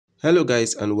Hello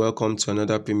guys, and welcome to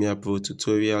another Premiere Pro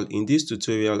tutorial. In this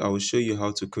tutorial, I will show you how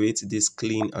to create this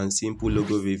clean and simple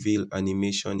logo reveal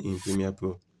animation in Premiere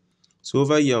Pro. So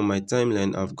over here on my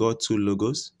timeline, I've got two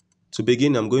logos. To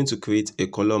begin, I'm going to create a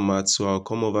color matte. So I'll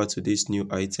come over to this new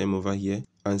item over here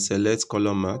and select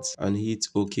color matte and hit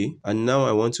OK. And now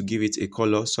I want to give it a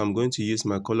color. So I'm going to use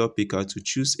my color picker to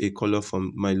choose a color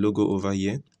from my logo over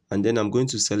here. And then I'm going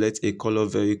to select a color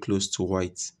very close to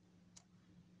white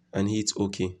and hit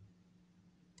OK.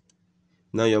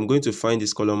 Now I'm going to find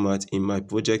this color matte in my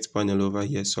project panel over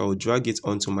here, so I'll drag it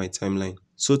onto my timeline.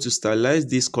 So to stylize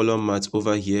this color matte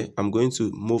over here, I'm going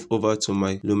to move over to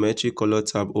my Lumetri color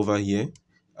tab over here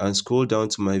and scroll down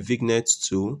to my vignette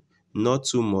tool, not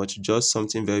too much, just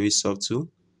something very subtle,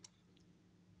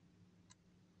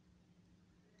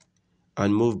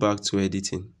 and move back to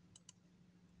editing.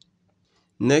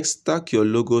 Next, stack your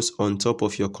logos on top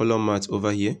of your color matte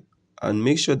over here and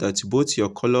make sure that both your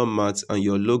color matte and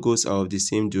your logos are of the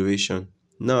same duration.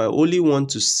 Now I only want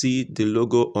to see the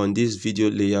logo on this video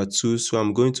layer 2, so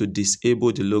I'm going to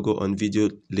disable the logo on video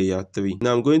layer 3.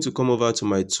 Now I'm going to come over to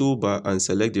my toolbar and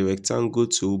select the rectangle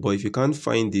tool, but if you can't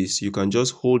find this, you can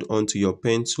just hold on to your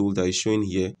pen tool that is shown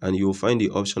here and you will find the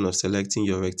option of selecting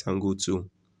your rectangle tool.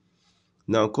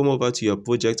 Now come over to your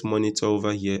project monitor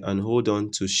over here and hold on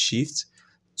to Shift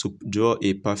to draw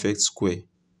a perfect square.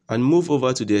 And move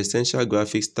over to the Essential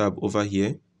Graphics tab over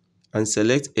here and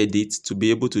select Edit to be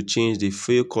able to change the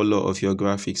fill color of your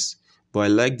graphics. But I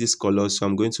like this color, so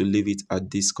I'm going to leave it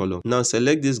at this color. Now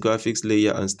select this graphics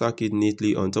layer and stack it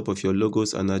neatly on top of your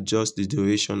logos and adjust the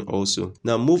duration also.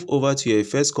 Now move over to your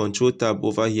Effects Control tab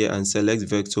over here and select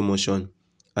Vector Motion.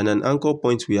 And an anchor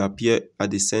point will appear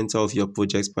at the center of your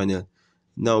project panel.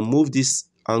 Now move this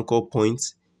anchor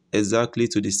point exactly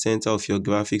to the center of your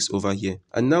graphics over here.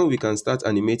 And now we can start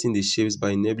animating the shapes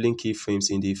by enabling keyframes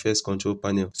in the Effects Control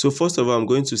panel. So first of all, I'm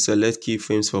going to select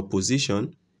keyframes for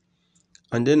position.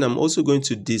 And then I'm also going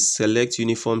to deselect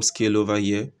uniform scale over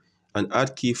here and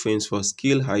add keyframes for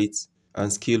scale height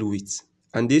and scale width.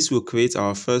 And this will create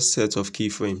our first set of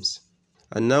keyframes.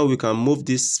 And now we can move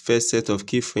this first set of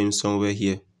keyframes somewhere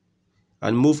here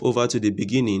and move over to the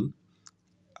beginning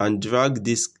and drag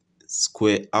this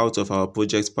square out of our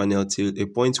project panel till a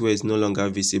point where it's no longer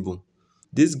visible.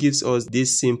 This gives us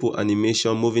this simple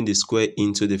animation moving the square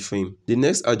into the frame. The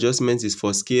next adjustment is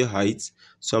for scale height.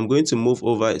 So I'm going to move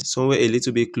over somewhere a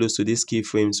little bit close to these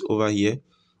keyframes over here.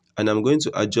 And I'm going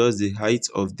to adjust the height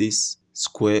of this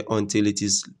square until it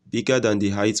is bigger than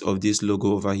the height of this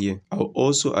logo over here. I'll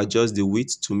also adjust the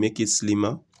width to make it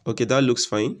slimmer. Okay, that looks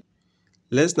fine.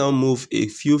 Let's now move a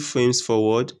few frames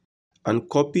forward and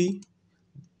copy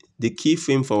the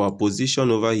keyframe for our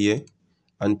position over here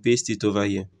and paste it over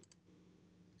here.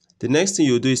 The next thing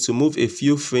you do is to move a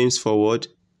few frames forward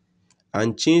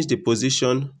and change the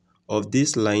position of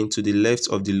this line to the left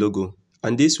of the logo,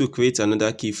 and this will create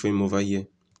another keyframe over here.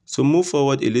 So move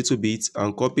forward a little bit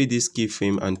and copy this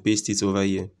keyframe and paste it over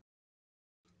here.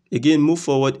 Again, move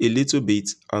forward a little bit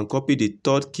and copy the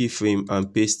third keyframe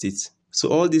and paste it. So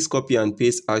all these copy and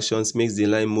paste actions makes the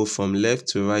line move from left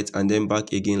to right and then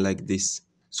back again like this.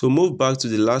 So move back to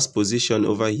the last position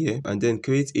over here and then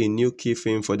create a new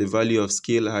keyframe for the value of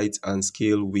scale height and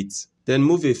scale width. Then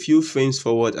move a few frames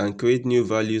forward and create new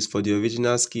values for the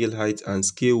original scale height and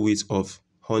scale width of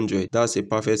 100. That's a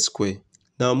perfect square.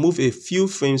 Now move a few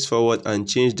frames forward and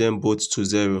change them both to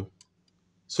 0.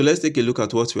 So let's take a look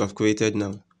at what we have created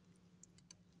now.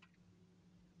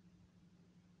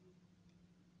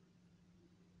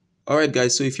 Alright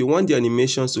guys, so if you want the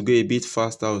animations to go a bit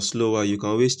faster or slower, you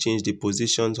can always change the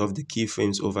positions of the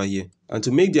keyframes over here. And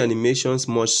to make the animations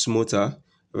much smoother,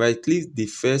 right click the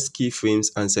first keyframes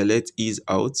and select ease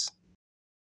out.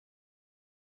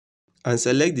 And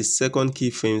select the second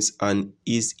keyframes and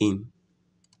ease in.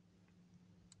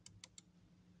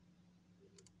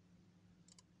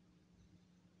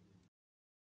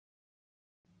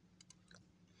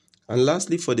 And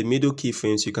lastly, for the middle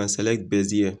keyframes, you can select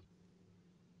Bezier.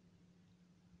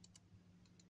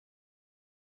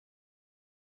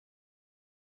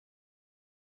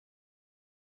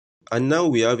 And now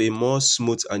we have a more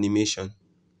smooth animation.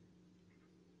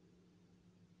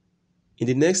 In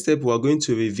the next step, we are going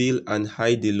to reveal and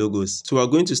hide the logos. So we are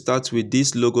going to start with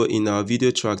this logo in our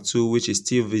video track tool, which is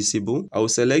still visible. I will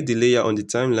select the layer on the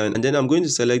timeline, and then I'm going to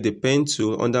select the pen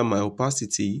tool under my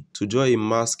opacity to draw a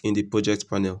mask in the project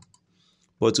panel.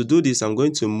 But to do this, I'm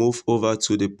going to move over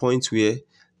to the point where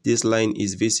this line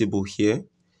is visible here,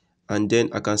 and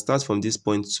then I can start from this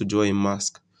point to draw a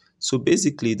mask. So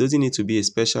basically, it doesn't need to be a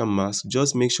special mask,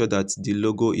 just make sure that the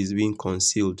logo is being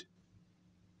concealed.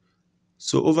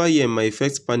 So over here in my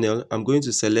effects panel, I'm going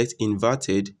to select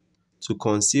inverted to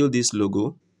conceal this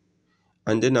logo,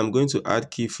 and then I'm going to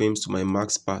add keyframes to my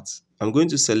mask part. I'm going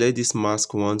to select this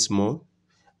mask once more,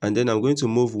 and then I'm going to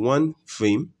move one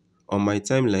frame on my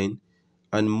timeline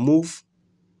and move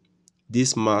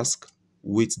this mask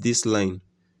with this line.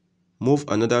 Move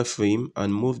another frame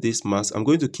and move this mask. I'm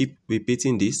going to keep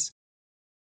repeating this.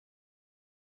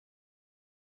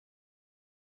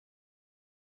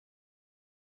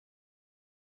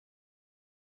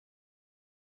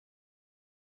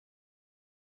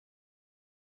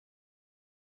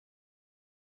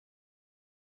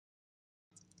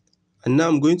 And now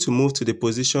I'm going to move to the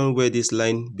position where this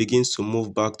line begins to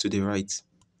move back to the right,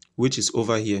 which is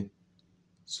over here.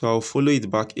 So I'll follow it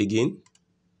back again.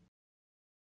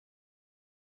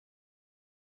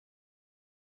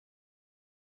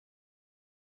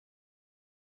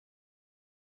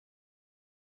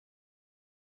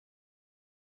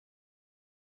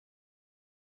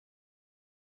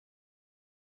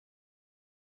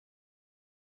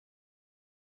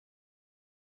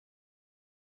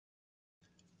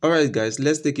 Alright guys,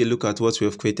 let's take a look at what we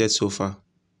have created so far.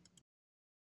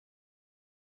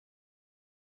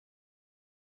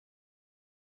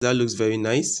 That looks very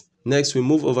nice. Next, we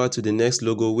move over to the next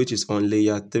logo, which is on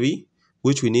layer 3,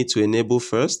 which we need to enable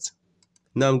first.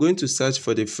 Now I'm going to search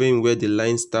for the frame where the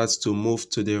line starts to move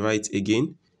to the right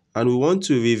again. And we want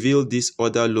to reveal this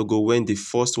other logo when the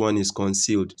first one is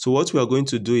concealed. So what we are going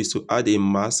to do is to add a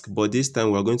mask, but this time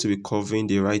we are going to be covering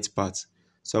the right part.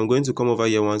 So I'm going to come over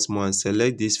here once more and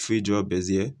select this free draw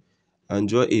bezier and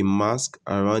draw a mask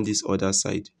around this other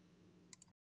side.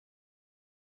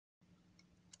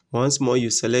 Once more,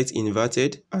 you select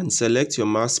inverted and select your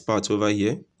mask part over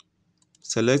here.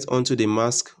 Select onto the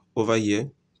mask over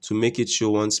here to make it show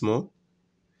once more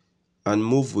and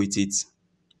move with it.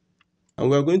 And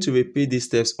we are going to repeat these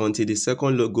steps until the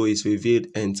second logo is revealed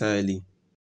entirely.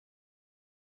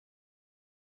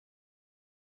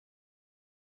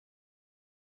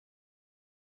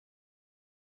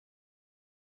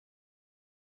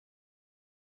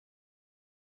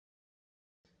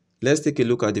 Let's take a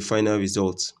look at the final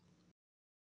results.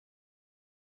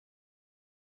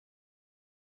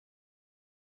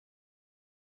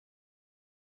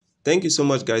 Thank you so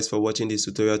much guys for watching this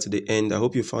tutorial to the end. I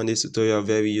hope you found this tutorial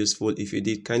very useful. If you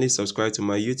did, kindly subscribe to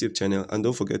my YouTube channel and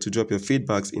don't forget to drop your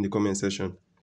feedbacks in the comment section.